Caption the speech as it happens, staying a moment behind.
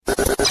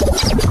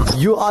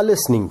You are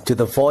listening to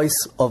the voice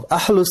of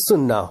Ahlus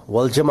Sunnah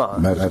wal Jama'ah.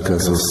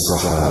 مركز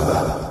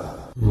الصحابة.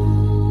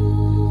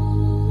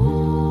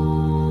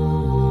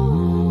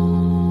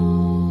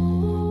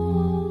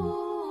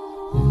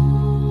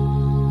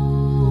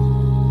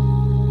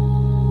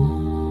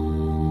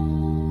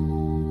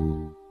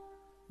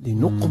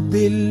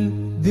 لنقبل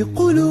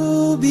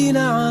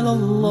بقلوبنا على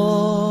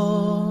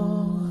الله،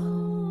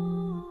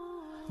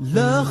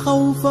 لا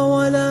خوف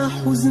ولا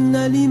حزن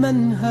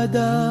لمن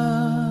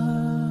هداه،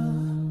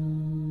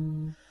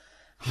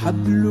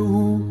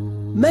 حبله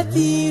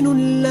متين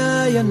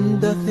لا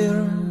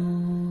يندثر،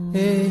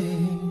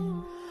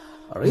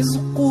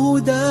 رزقه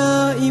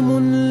دائم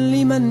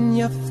لمن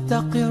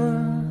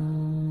يفتقر،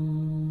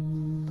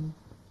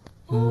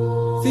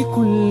 في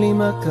كل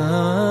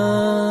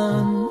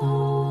مكان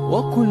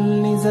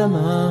وكل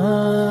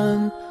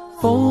زمان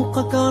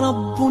فوقك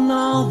رب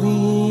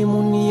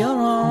عظيم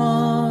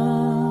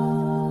يرعاك،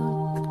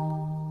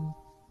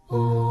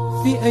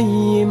 في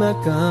أي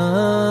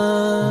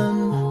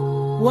مكان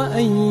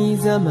وأي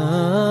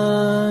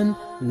زمان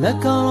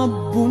لك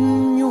رب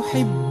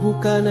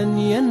يحبك لن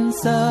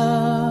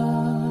ينساك.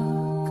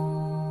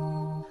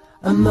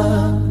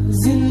 أما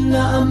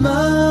زلنا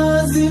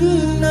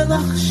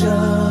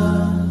نخشى،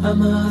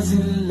 أما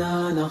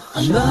زلنا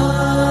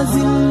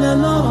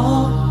نرى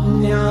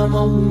نعم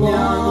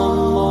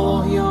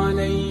الله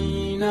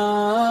علينا،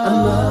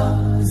 أما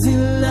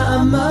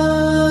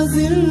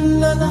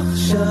زلنا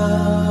نخشى،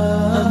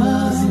 أما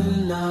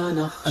زلنا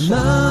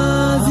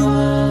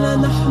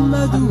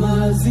نحمد،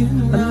 ما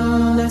زلنا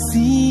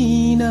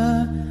نسينا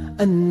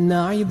أن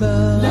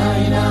عباد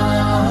لا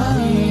إله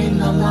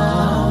إلا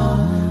الله،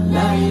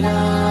 لا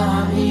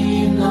إله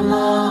إلا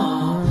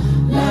الله،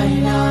 لا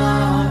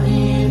إله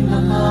إلا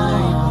الله.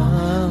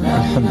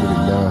 الحمد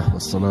لله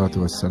والصلاة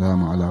والسلام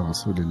على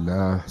رسول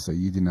الله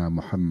سيدنا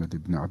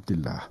محمد بن عبد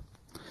الله.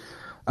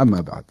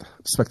 أما بعد،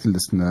 respected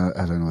listener،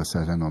 أهلا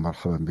وسهلا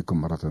ومرحبا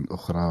بكم مرة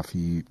أخرى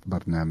في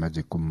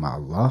برنامجكم مع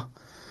الله.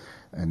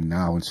 And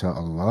now,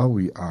 inshallah,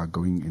 we are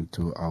going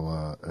into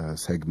our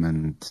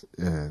segment,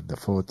 the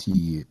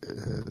 40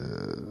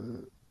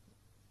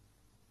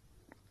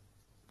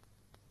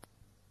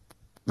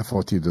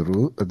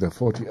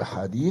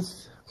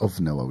 ahadith of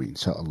Nawawi,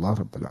 inshallah,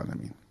 Rabbil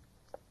Alameen.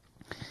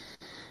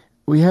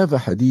 We have a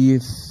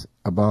hadith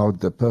about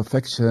the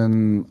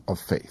perfection of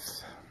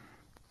faith.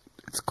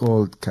 It's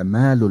called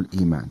Kamalul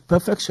Iman.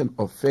 Perfection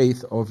of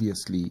faith,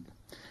 obviously,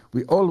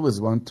 we always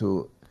want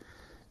to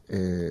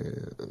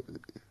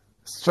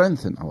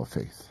strengthen our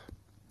faith,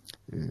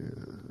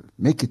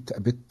 make it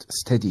a bit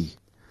steady,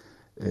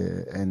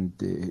 and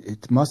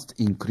it must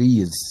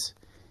increase.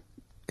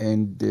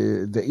 And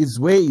there is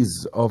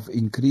ways of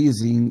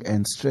increasing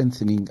and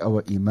strengthening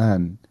our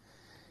iman.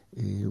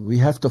 We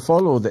have to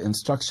follow the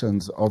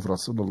instructions of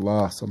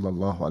Rasulullah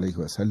sallallahu alaihi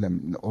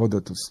wasallam in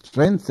order to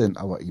strengthen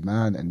our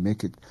iman and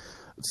make it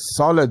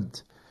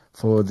solid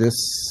for this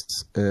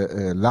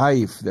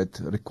life that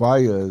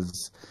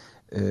requires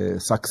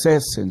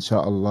success,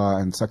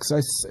 inshallah. And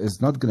success is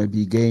not going to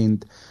be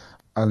gained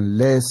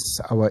unless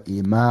our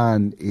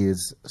iman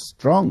is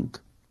strong.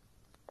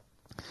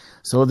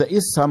 So there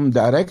is some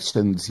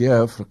directions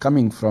here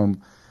coming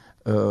from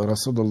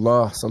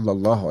Rasulullah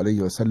sallallahu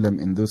alayhi wasallam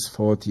in this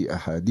 40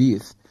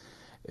 ahadith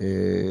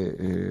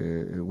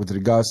with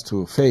regards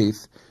to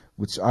faith,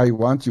 which I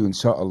want you,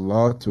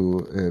 inshallah,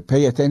 to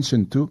pay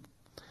attention to.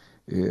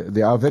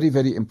 They are very,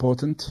 very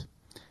important,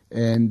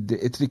 and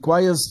it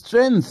requires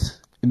strength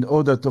in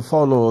order to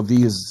follow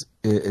these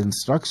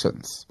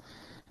instructions.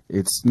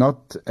 It's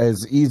not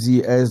as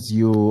easy as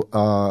you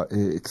are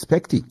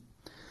expecting,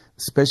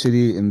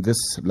 especially in this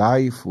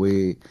life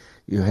where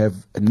you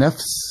have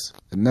nafs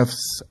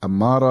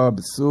ammara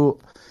bisu,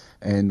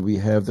 and we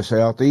have the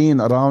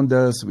shayateen around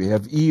us, we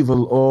have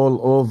evil all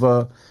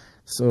over.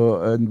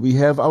 So, and we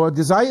have our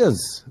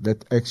desires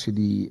that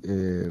actually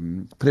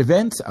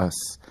prevents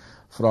us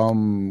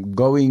from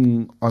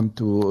going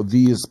onto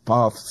these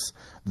paths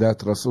that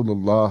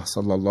Rasulullah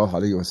sallallahu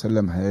alayhi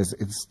wasallam has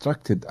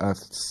instructed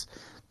us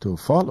to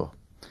follow.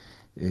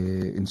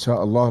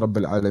 Inshallah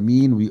Rabbil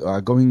Alameen, we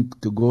are going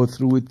to go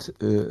through it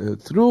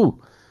through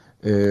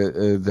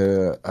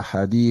the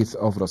hadith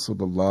of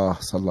Rasulullah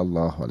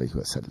sallallahu alayhi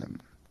wasallam.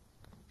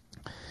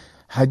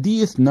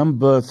 Hadith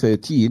number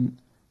 13,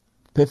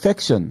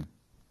 perfection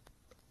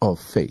of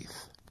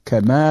faith,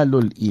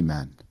 Kamalul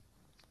Iman.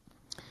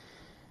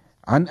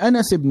 عن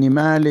أنس بن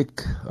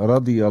مالك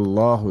رضي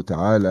الله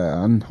تعالى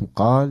عنه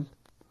قال: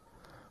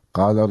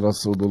 قال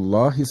رسول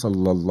الله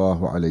صلى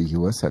الله عليه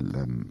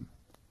وسلم: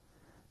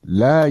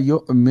 لا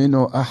يؤمن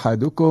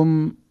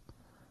أحدكم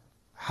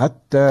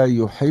حتى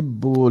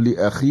يحب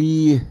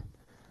لأخيه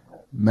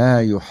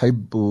ما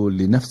يحب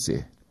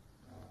لنفسه.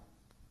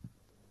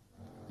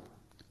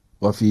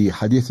 وفي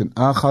حديث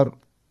آخر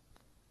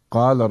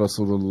قال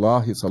رسول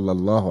الله صلى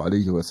الله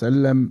عليه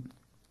وسلم: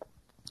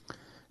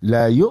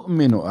 لا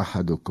يؤمن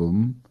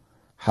أحدكم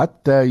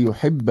حتى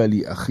يحب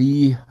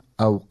لأخيه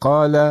أو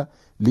قال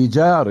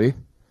لجاره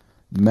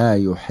ما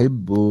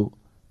يحب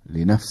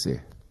لنفسه.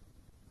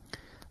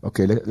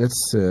 Okay,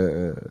 let's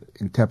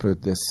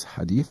interpret this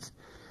hadith.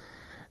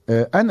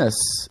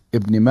 Anas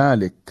ibn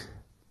Malik,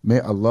 may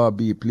Allah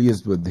be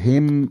pleased with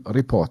him,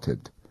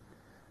 reported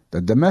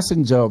that the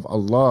Messenger of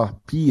Allah,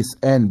 peace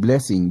and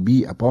blessing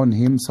be upon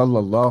him,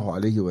 sallallahu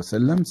alayhi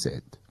wasallam,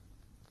 said,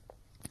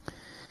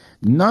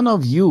 none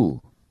of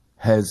you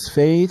has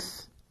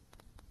faith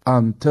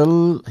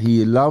until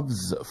he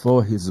loves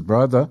for his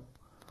brother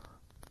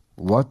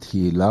what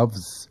he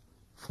loves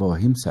for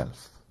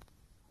himself.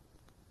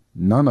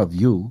 None of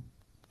you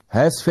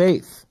has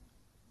faith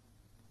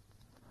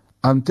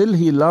until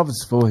he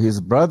loves for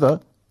his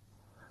brother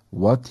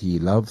what he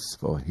loves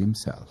for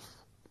himself.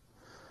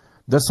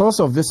 The source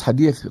of this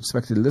hadith,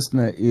 respected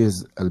listener,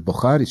 is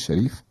Al-Bukhari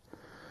Sharif.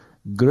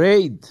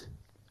 Grade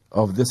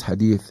of this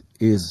hadith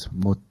is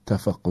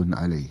muttafaqun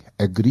alayh,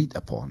 agreed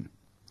upon.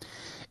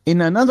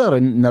 In another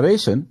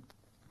narration,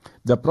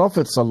 the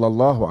Prophet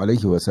sallallahu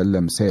alayhi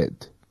wasallam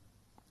said,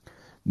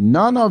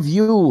 none of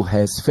you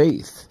has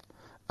faith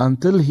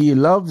until he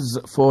loves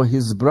for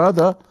his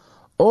brother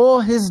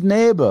or his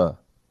neighbor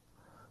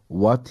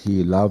what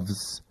he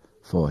loves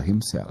for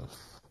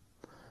himself.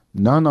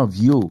 None of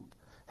you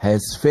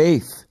has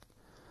faith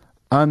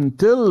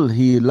until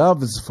he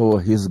loves for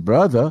his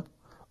brother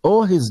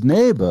or his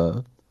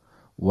neighbor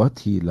what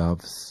he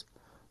loves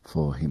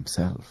for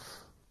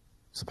himself.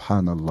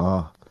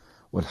 Subhanallah,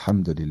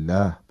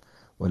 walhamdulillah,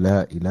 wa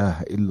la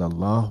ilaha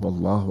illallah,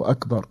 wallahu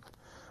akbar,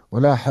 wa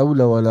la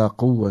hawla wa la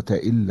quwwata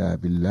illa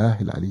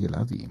billahi al-ali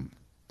al-azim.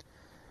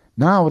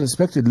 Now,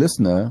 respected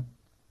listener,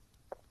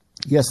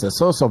 yes, the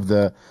source of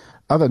the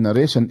other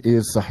narration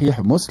is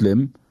Sahih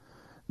Muslim,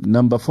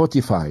 number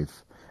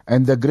 45.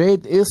 And the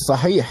grade is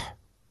Sahih,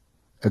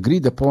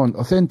 agreed upon,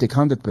 authentic,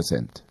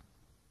 100%.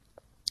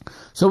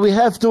 So we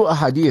have two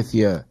ahadith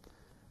here.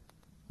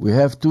 We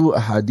have two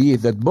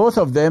ahadith that both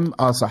of them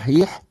are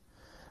Sahih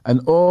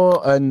and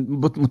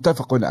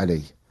muttafaqun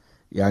alayh.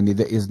 Yani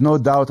there is no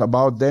doubt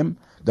about them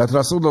that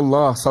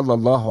Rasulullah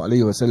sallallahu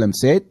alayhi wasallam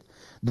said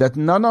that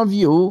none of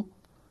you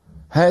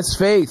has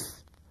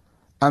faith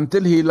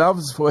until he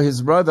loves for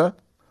his brother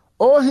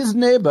or his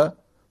neighbor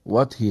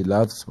what he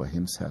loves for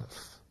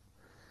himself.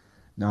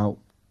 Now,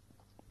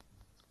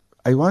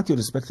 I want you,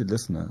 respected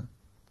listener,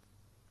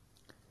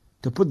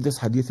 to put this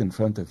hadith in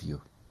front of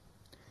you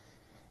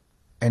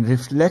and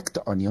reflect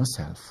on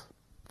yourself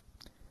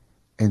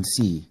and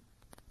see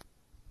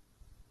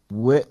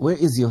where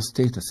is your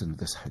status in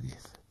this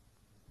hadith.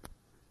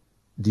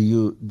 If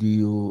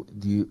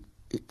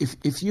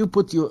you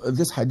put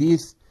this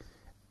hadith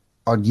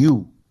on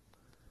you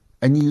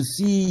and you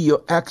see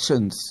your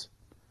actions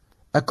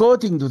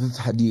according to this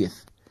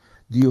hadith,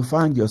 do you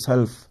find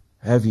yourself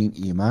having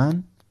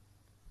iman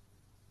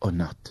or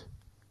not?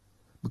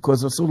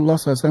 Because Rasulullah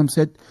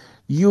said,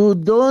 you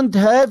don't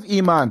have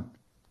iman.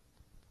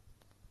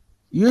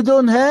 You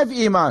don't have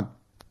iman.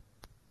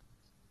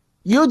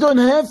 You don't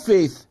have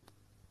faith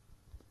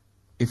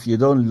if you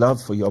don't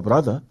love for your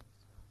brother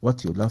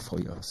what you love for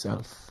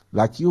yourself.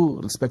 Like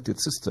you,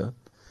 respected sister,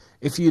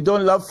 if you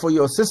don't love for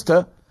your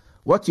sister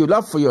what you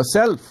love for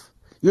yourself,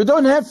 you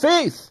don't have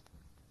faith.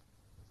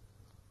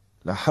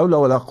 La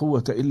hawla wa la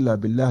quwwata illa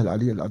billah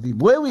al-ali al-azim.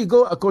 Where we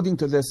go according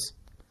to this?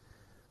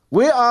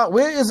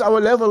 Where is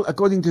our level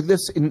according to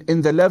this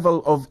in the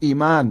level of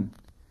iman?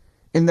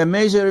 In the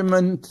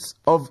measurement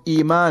of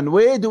iman,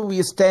 where do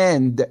we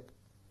stand?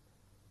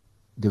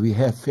 Do we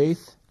have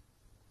faith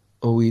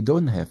or we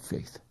don't have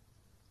faith?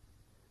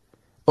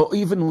 Or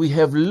even we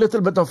have little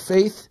bit of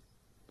faith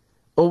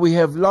or we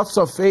have lots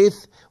of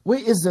faith? Where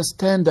is the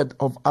standard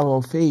of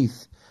our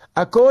faith?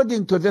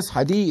 According to this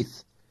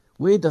hadith,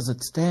 where does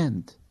it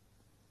stand?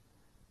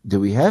 Do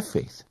we have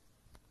faith?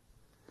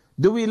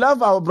 Do we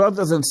love our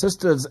brothers and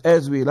sisters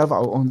as we love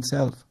our own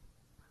self?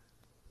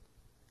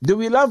 Do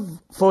we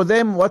love for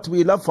them what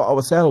we love for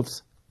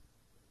ourselves?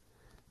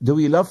 Do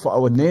we love for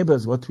our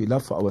neighbors what we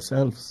love for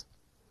ourselves?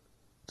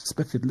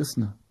 Respected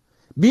listener,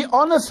 be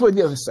honest with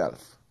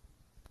yourself.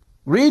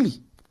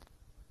 Really.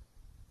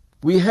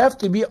 We have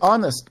to be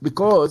honest,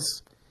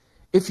 because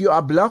if you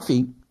are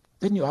bluffing,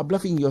 then you are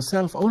bluffing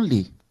yourself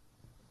only.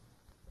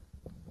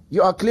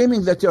 You are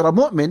claiming that you're a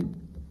mu'min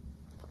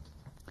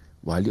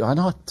while you are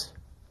not.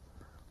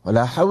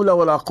 وَلَا حَوْلَ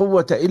وَلَا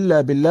قُوَّةَ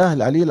إِلَّا بِاللَّهِ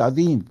الْعَلِيِّ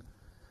الْعَظِيمِ.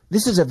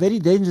 This is a very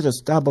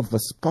dangerous type of a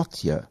spot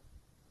here.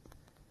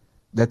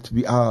 That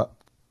we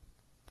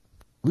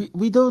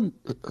don't,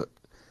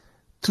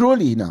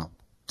 truly,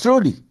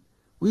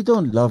 we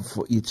don't love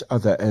for each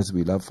other as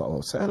we love for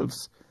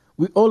ourselves.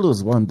 We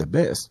always want the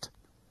best.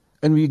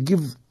 And we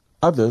give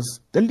others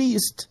the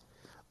least.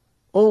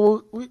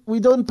 Or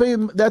we don't pay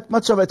that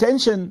much of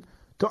attention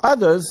to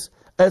others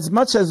as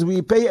much as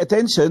we pay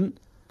attention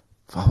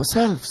for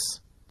ourselves.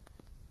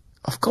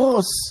 Of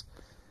course,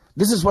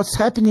 this is what's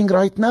happening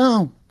right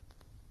now.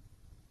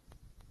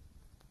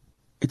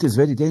 It is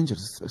very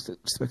dangerous,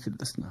 respected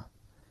listener.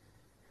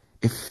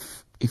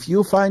 If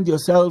you find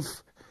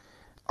yourself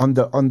on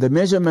the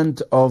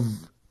measurement of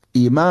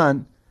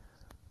iman,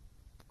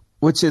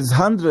 which is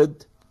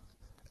 100,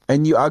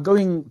 and you are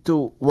going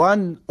to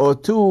 1 or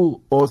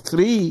 2 or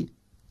 3,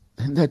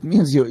 And that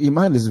means your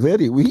iman is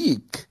very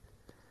weak.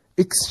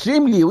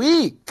 Extremely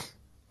weak.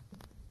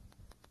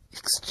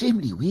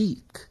 Extremely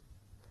weak.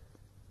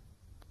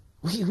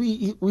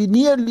 We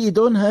nearly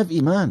don't have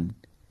iman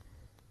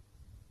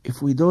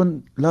if we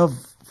don't love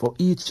for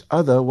each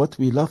other what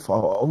we love for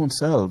our own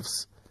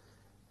selves.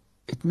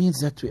 It means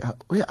that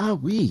where are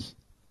we?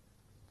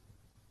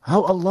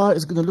 How Allah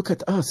is going to look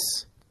at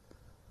us?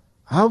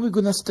 How are we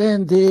going to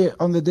stand there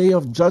on the day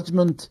of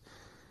judgment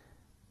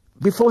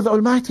before the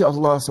Almighty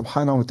Allah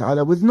subhanahu wa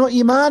ta'ala with no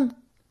iman?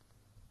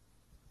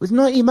 With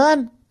no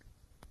iman?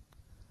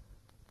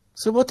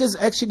 So what is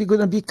actually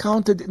going to be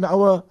counted in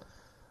our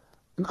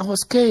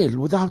scale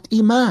without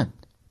iman?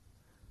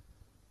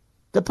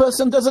 The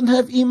person doesn't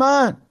have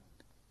iman.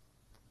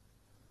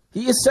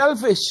 He is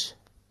selfish.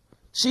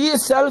 She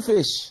is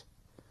selfish.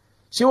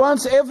 She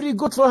wants every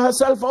good for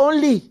herself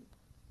only.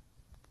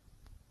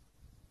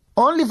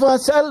 Only for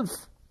herself.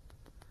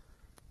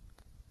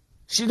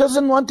 She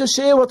doesn't want to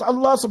share what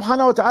Allah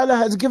subhanahu wa ta'ala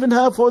has given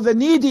her for the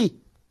needy.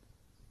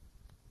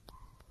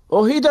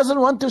 Or he doesn't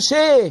want to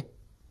share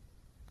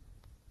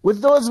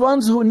with those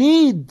ones who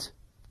need.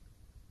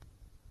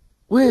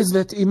 Where is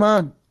that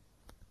iman?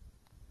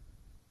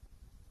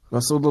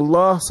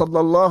 Rasulullah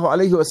sallallahu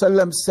alayhi wa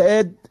sallam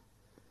said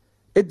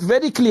it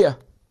very clear.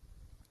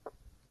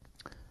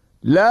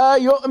 لا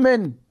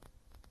يؤمن.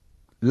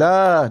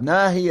 لا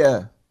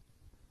ناهية.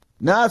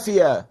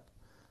 نافية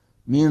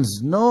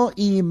means no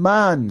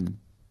iman.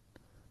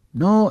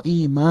 No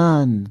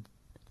iman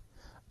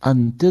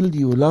until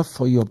you love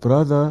for your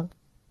brother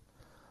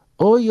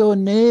or your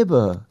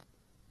neighbor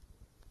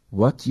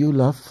what you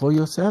love for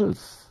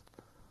yourself.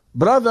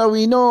 Brother,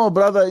 we know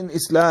brother in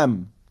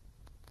Islam.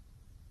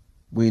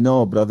 We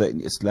know brother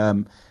in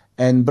Islam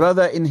and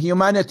brother in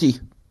humanity.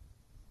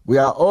 We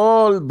are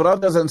all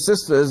brothers and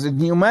sisters in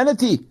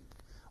humanity.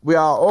 We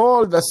are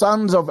all the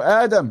sons of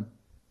Adam.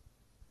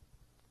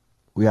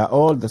 We are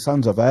all the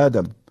sons of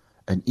Adam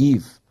and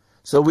Eve.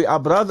 So we are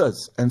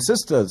brothers and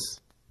sisters.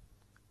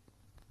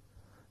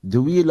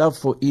 Do we love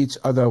for each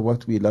other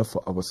what we love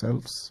for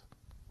ourselves?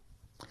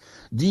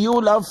 Do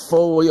you love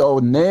for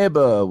your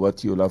neighbor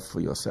what you love for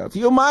yourself?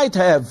 You might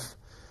have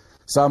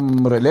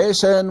some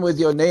relation with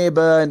your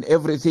neighbor and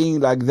everything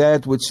like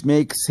that which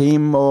makes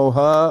him or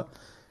her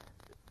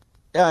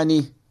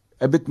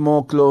a bit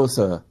more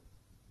closer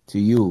to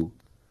you.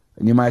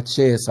 And you might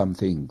share some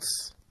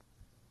things.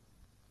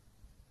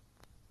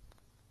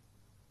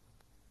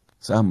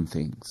 Some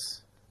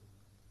things.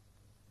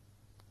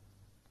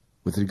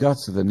 With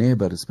regards to the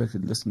neighbor,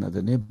 respected listener,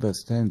 the neighbor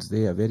stands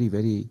there a very,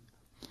 very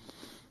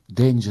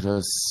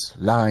dangerous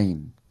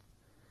line.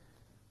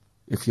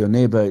 If your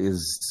neighbor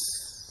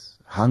is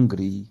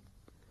hungry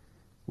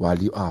while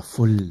you are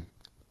full,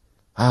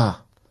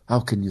 how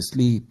can you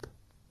sleep?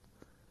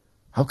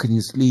 How can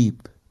you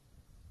sleep?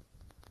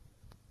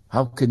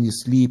 How can you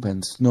sleep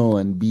and snore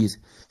and be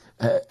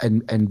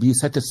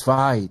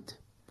satisfied?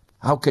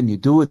 How can you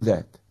do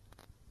that?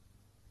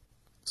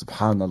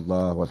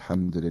 Subhanallah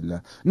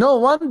walhamdulillah. No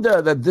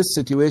wonder that this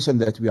situation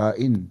that we are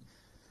in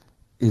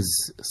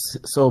is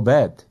so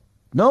bad.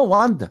 No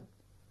wonder.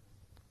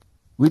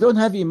 We don't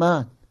have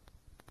iman.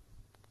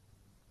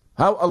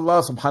 How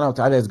Allah subhanahu wa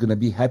ta'ala is going to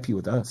be happy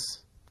with us?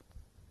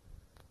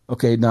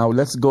 Okay, now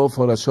let's go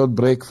for a short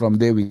break. From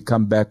there we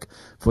come back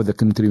for the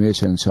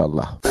continuation,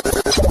 inshallah.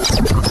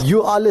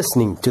 You are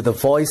listening to the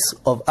voice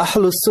of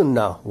Ahlus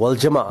Sunnah wal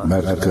Jama'ah.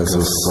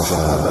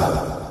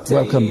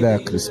 Welcome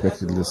back,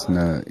 respected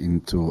listener,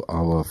 into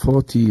our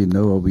 40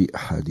 Nawawi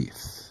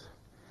Hadith.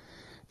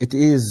 It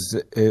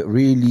is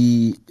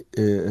really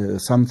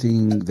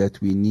something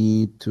that we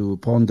need to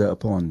ponder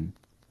upon.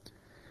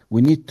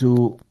 We need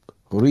to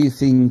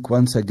rethink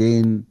once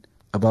again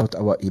about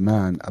our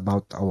iman,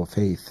 about our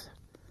faith,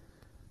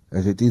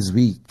 that it is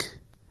weak.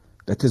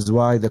 That is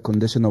why the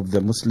condition of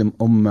the Muslim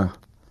Ummah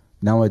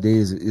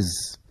nowadays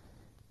is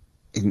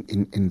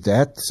in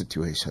that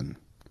situation.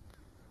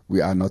 We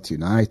are not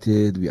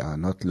united, we are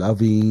not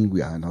loving,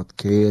 we are not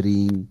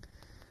caring.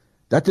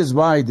 That is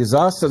why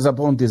disasters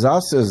upon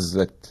disasters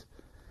that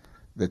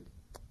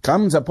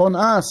comes upon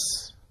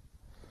us.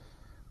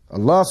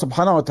 Allah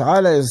subhanahu wa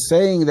ta'ala is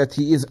saying that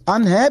He is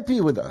unhappy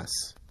with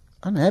us.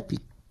 Unhappy.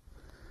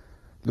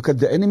 Look at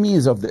the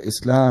enemies of the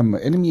Islam,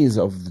 enemies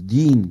of the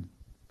deen.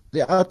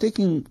 They are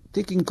taking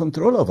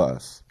control of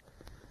us.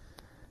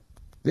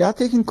 They are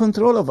taking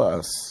control of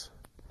us.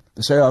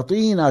 The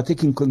shayateen are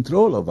taking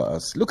control of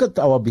us. Look at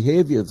our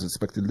behaviors,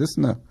 respected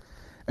listener,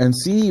 and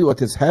see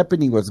what is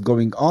happening, what's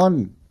going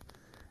on.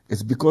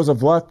 It's because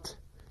of what?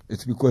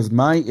 It's because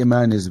my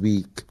iman is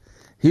weak.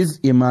 His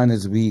iman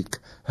is weak.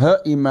 Her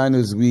iman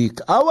is weak.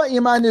 Our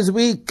iman is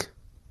weak.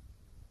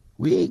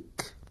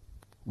 Weak.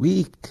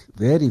 Weak.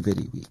 Very,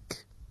 very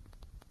weak.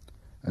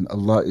 And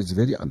Allah is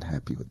very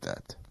unhappy with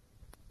that.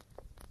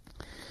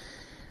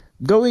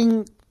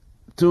 Going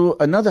to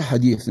another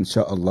hadith,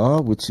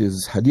 inshaAllah, which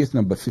is hadith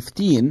number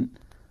 15,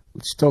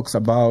 which talks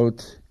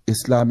about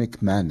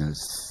Islamic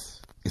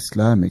manners.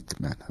 Islamic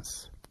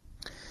manners.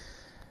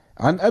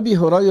 عن أبي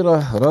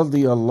هريرة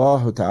رضي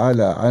الله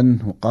تعالى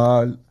عنه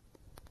قال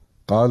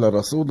قال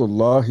رسول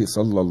الله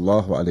صلى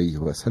الله عليه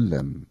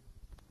وسلم: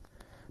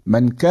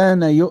 من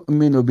كان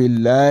يؤمن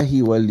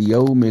بالله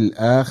واليوم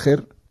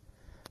الآخر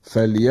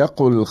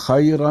فليقل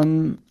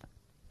خيرا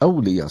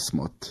أو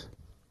ليصمت،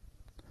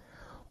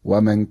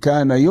 ومن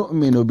كان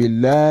يؤمن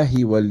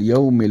بالله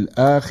واليوم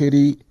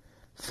الآخر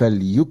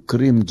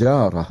فليكرم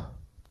جاره،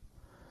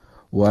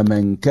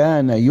 ومن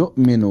كان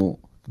يؤمن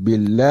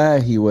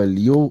بالله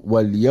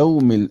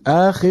واليوم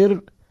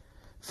الآخر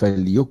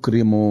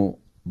فليكرم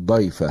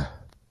ضيفه.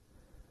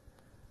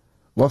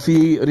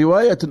 وفي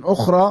رواية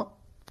أخرى: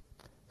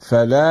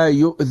 فلا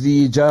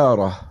يؤذي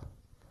جاره.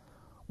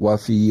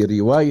 وفي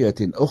رواية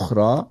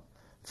أخرى: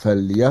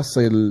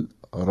 فليصل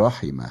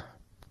رحمه.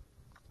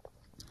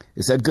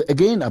 It's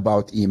again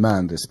about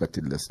Iman,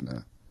 respected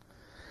listener,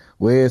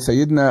 where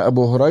Sayyidina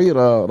Abu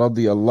Huraira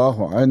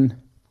radiyallahu anhu,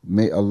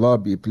 may Allah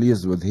be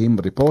pleased with him,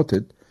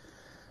 reported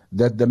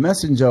that the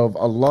Messenger of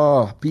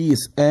Allah,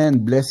 peace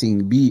and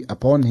blessing be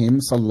upon him,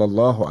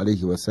 sallallahu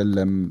alayhi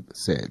wasallam,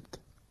 said,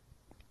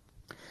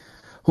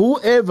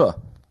 whoever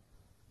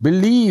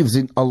believes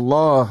in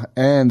Allah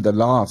and the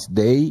last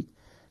day,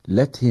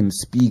 let him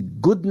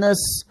speak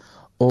goodness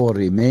or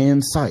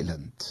remain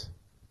silent.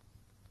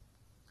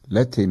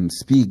 Let him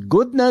speak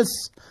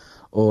goodness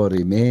or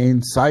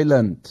remain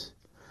silent.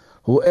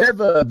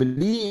 Whoever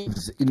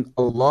believes in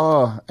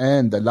Allah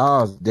and the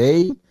last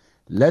day,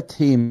 let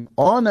him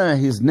honor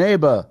his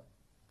neighbor.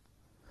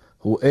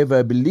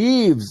 Whoever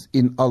believes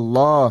in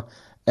Allah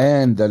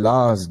and the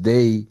last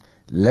day,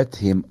 let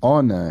him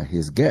honor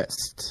his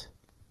guest.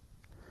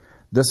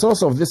 The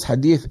source of this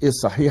hadith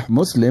is Sahih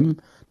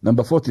Muslim,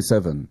 number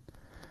 47,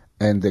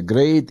 and the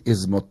grade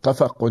is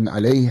muttafaqun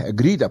alayh,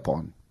 agreed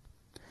upon.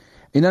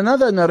 In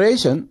another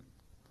narration,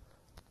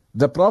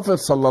 the Prophet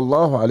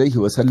sallallahu alayhi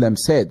wasallam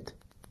said,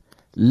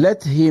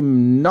 let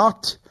him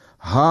not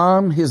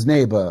harm his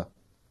neighbor.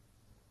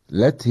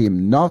 Let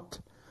him not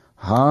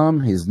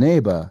harm his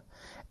neighbor.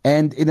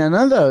 And in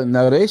another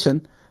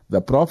narration,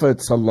 the Prophet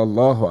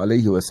sallallahu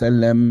alayhi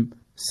wasallam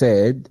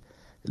said,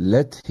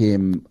 let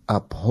him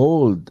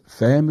uphold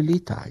family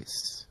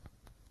ties.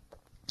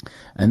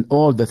 And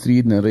all the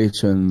three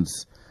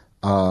narrations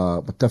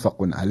are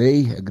muttafaqun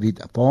alayh,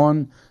 agreed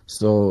upon.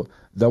 So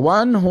the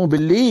one who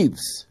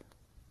believes,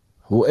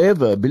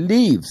 whoever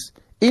believes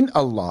in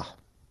Allah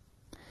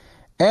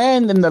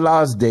and in the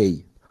last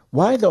day,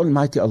 why the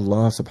Almighty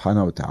Allah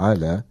subhanahu wa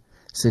ta'ala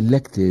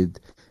selected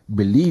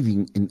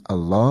believing in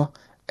Allah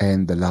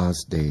and the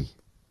last day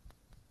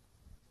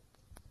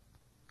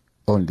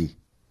only?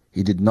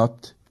 He did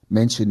not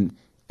mention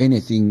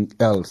anything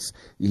else.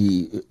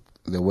 We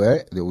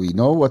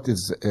know what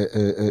is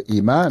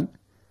Iman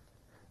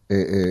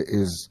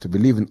is to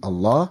believe in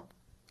Allah,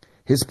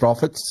 His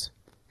prophets,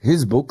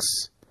 His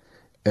books,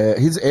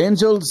 His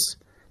angels,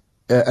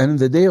 and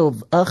the day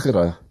of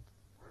Akhirah,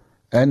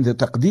 and the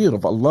taqdeer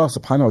of Allah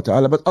subhanahu wa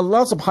ta'ala. But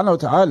Allah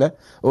subhanahu wa ta'ala,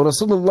 or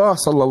Rasulullah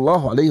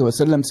sallallahu alayhi wa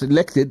sallam,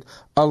 selected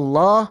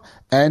Allah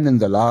and in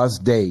the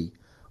last day.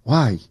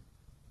 Why?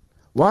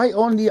 Why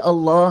only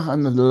Allah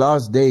and the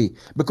last day?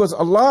 Because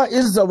Allah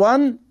is the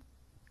one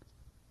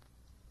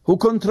who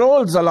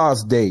controls the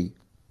last day.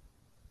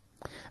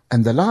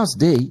 And the last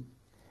day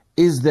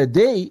is the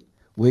day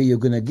where you're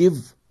going to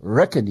give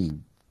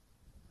reckoning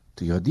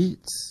to your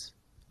deeds.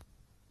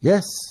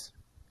 Yes.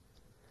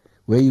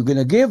 Where you're going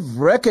to give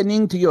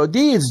reckoning to your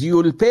deeds. You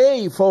will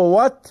pay for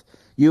what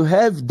you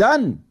have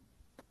done.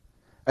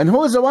 And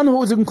who is the one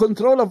who is in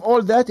control of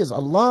all that? Is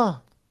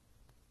Allah.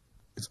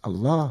 It's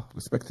Allah,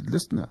 respected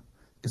listener.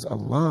 Is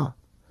Allah.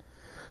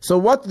 So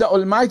what the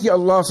Almighty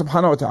Allah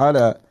subhanahu wa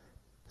ta'ala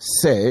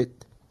said,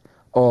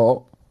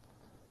 or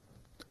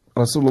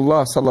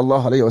Rasulullah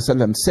sallallahu alayhi wa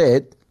sallam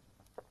said,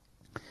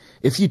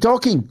 if you're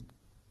talking,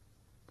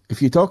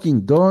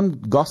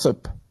 don't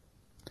gossip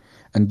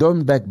and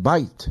don't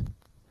backbite.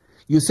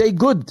 You say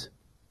good,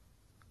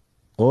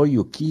 or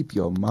you keep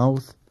your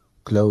mouth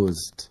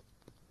closed.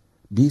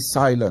 Be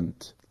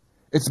silent.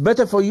 It's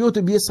better for you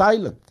to be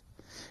silent.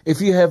 If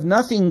you have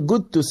nothing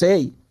good to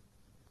say,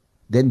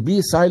 then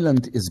be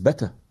silent is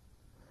better.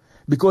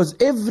 Because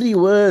every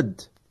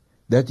word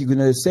that you're going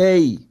to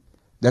say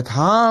that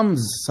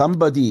harms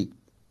somebody,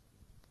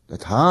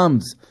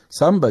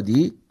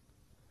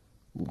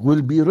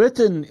 will be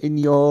written in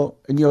your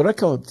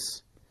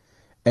records.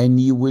 And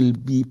you will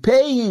be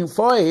paying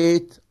for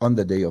it on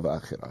the day of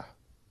Akhirah,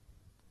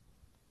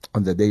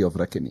 on the day of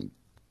reckoning.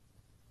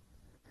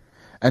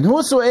 And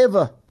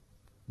whosoever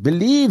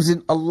believes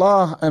in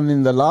Allah and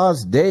in the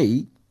last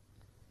day,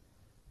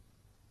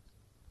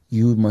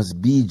 you must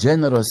be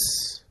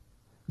generous,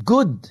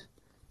 good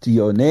to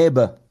your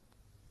neighbor.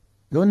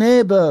 Your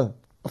neighbor,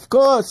 of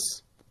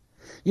course.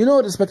 You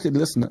know, respected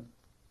listener,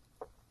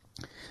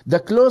 the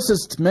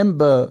closest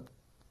member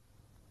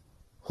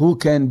who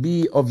can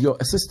be of your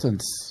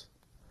assistance,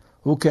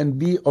 who can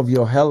be of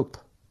your help,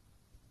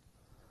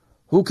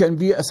 who can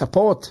be a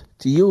support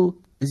to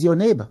you is your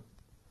neighbor.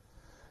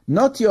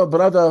 Not your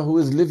brother who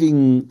is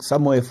living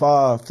somewhere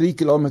far, 3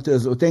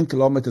 kilometers or 10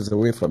 kilometers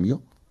away from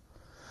you.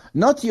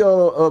 Not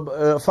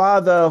your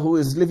father who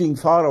is living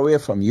far away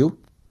from you.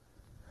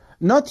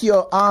 Not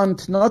your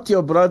aunt, not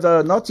your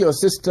brother, not your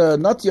sister,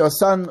 not your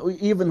son,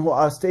 even who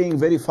are staying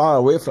very far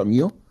away from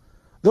you.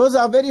 Those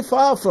are very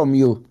far from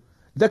you.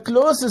 The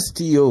closest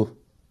to you,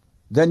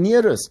 the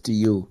nearest to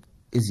you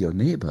is your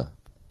neighbor.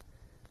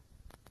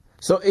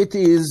 So it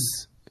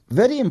is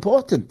very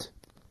important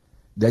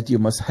that you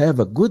must have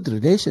a good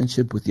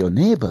relationship with your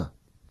neighbor.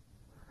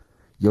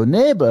 Your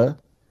neighbor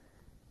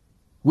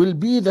will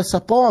be the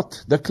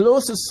support, the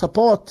closest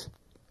support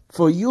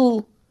for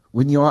you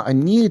when you are in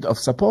need of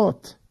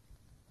support.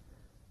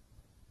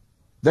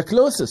 The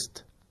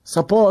closest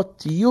support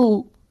to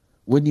you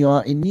when you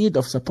are in need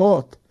of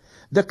support.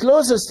 The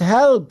closest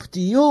help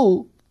to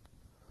you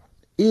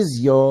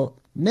is your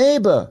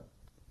neighbor.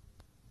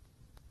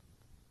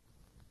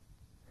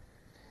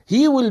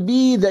 He will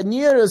be the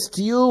nearest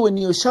to you when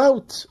you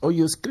shout or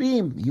you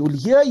scream. He will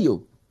hear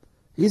you.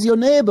 He's your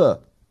neighbor.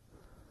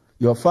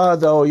 Your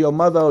father or your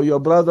mother or your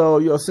brother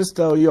or your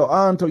sister or your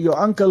aunt or your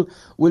uncle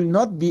will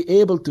not be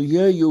able to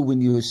hear you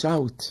when you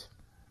shout.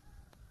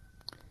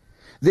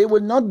 They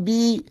will not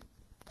be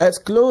as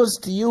close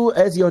to you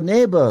as your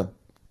neighbor,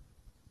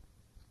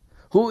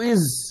 who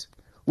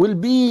will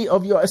be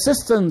of your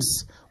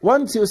assistance.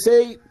 Once you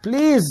say,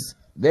 please,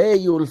 there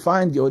you will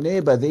find your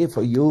neighbor there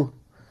for you.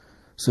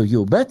 So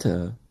you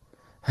better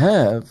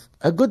have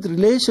a good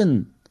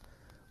relation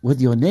with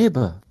your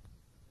neighbor.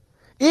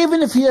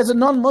 Even if he is a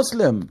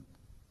non-Muslim.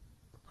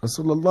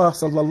 Rasulullah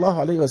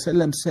sallallahu alayhi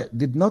wasallam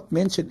did not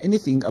mention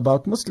anything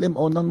about Muslim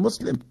or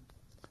non-Muslim.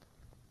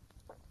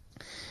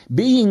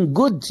 Being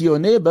good to your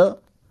neighbor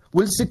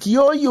will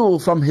secure you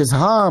from his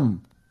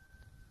harm.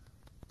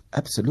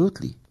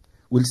 Absolutely.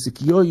 Will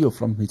secure you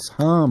from his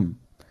harm.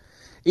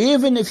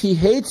 Even if he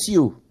hates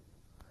you,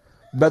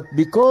 but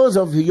because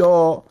of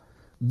your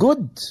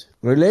good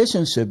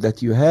relationship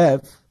that you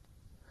have,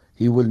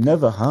 he will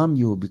never harm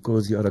you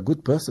because you are a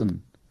good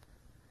person.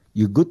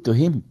 You're good to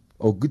him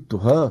or good to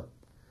her.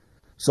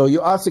 So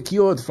you are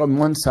secured from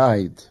one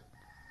side.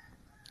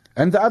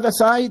 And the other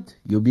side,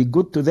 you'll be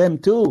good to them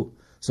too.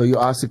 So you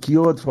are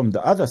secured from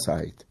the other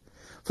side.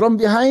 From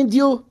behind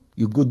you,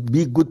 you could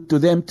be good to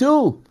them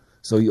too.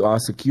 So you are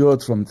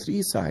secured from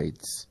three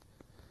sides.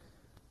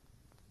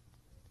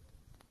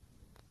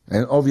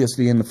 And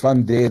obviously in the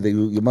front there,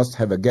 you must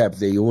have a gap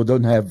there. You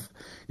don't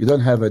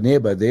have a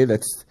neighbor there.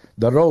 That's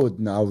the road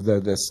now,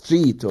 the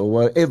street or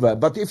whatever.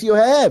 But if you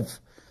have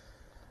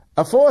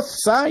a fourth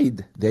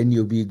side, then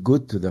you'll be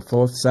good to the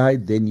fourth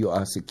side. Then you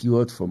are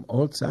secured from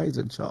all sides,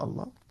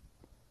 inshallah.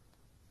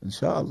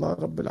 Inshallah,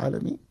 Rabbil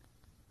Alameen.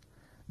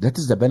 That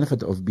is the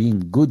benefit of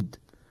being good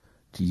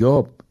to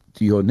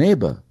your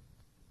neighbor.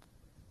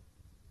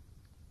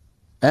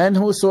 And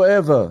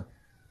whosoever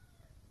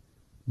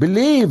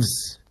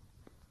believes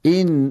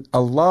in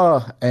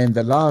Allah and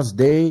the last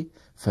day,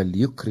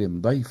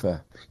 فَلْيُكْرِمْ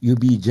ضَيْفَهُ. You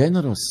be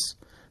generous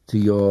to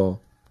your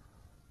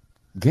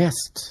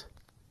guest.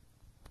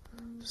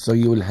 So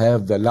you will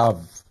have the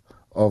love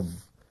of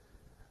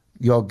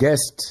your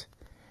guest.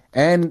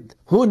 And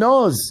who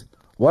knows,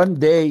 one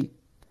day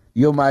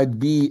you might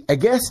be a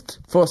guest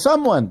for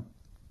someone.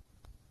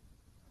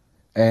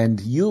 And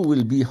you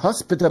will be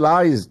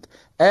hospitalized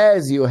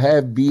as you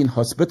have been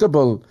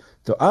hospitable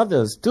to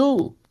others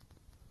too.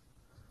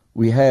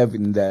 We have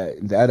in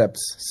the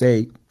Arabs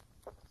say,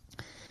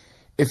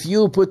 if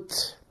you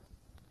put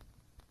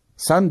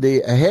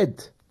Sunday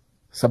ahead,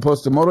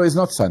 suppose tomorrow is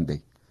not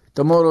Sunday,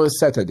 tomorrow is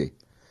Saturday,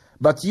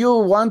 but you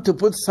want to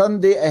put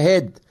Sunday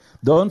ahead,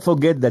 don't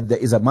forget that there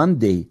is a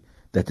Monday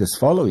that is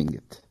following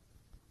it.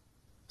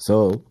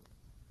 So,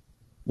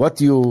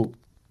 what you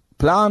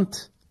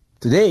plant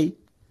today,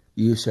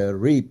 you shall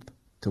reap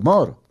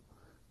tomorrow.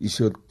 You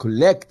should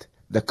collect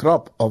the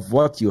crop of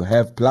what you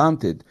have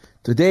planted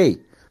today.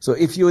 So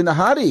if you're in a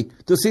hurry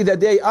to see the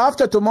day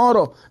after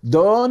tomorrow,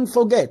 don't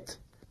forget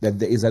that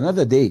there is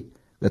another day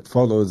that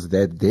follows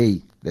that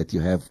day that you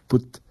have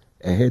put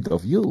ahead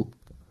of you.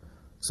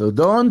 So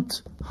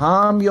don't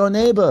harm your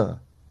neighbor.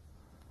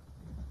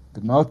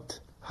 Do not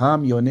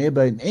harm your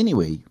neighbor in any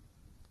way.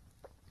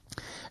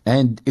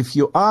 And if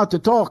you are to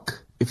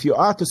talk, if you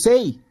are to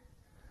say,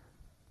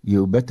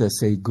 you better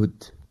say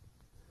good.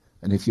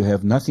 And if you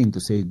have nothing to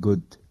say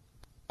good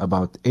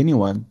about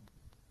anyone,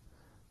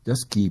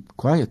 just keep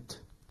quiet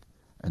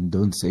and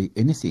don't say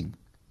anything.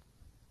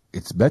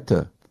 It's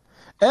better.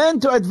 And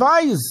to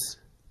advise.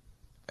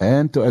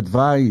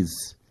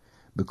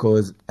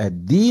 Because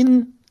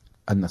ad-din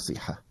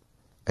al-nasiha.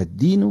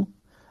 Ad-dinu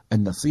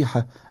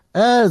al-nasiha,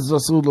 as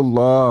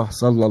Rasulullah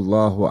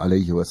sallallahu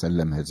alayhi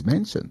wasallam has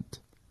mentioned.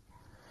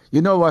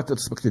 You know what,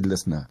 respected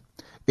listener?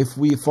 If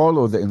we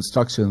follow the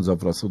instructions of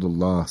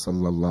Rasulullah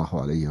sallallahu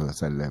alayhi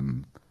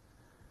wasallam,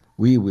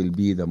 we will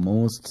be the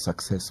most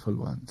successful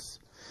ones.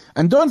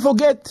 And don't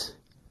forget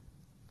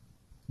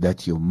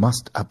that you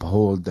must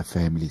uphold the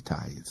family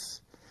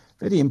ties.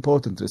 Very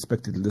important,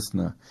 respected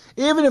listener.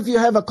 Even if you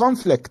have a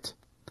conflict,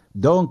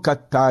 don't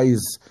cut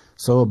ties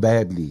so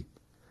badly.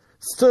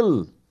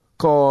 Still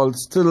call,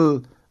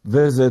 still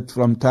visit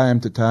from time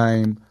to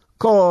time.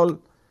 Call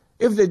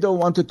If they don't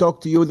want to talk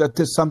to you, that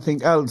is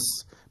something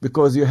else,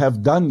 because you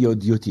have done your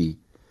duty.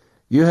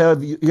 You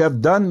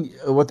have done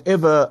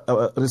whatever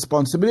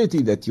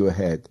responsibility that you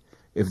had.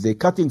 If they're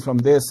cutting from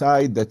their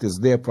side, that is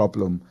their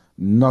problem,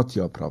 not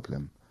your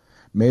problem.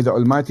 May the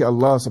Almighty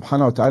Allah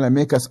subhanahu wa ta'ala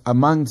make us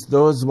amongst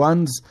those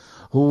ones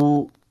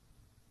who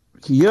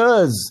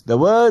hears the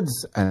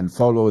words and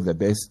follow the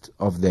best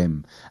of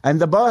them.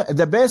 And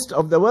the best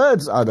of the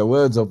words are the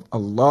words of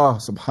Allah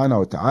subhanahu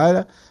wa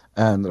ta'ala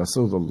and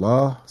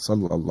Rasulullah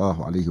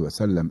sallallahu alayhi wa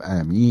sallam.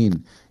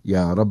 Ameen.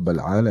 Ya Rabbal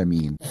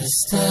Alameen.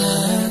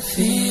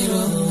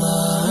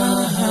 Astaghfirullah.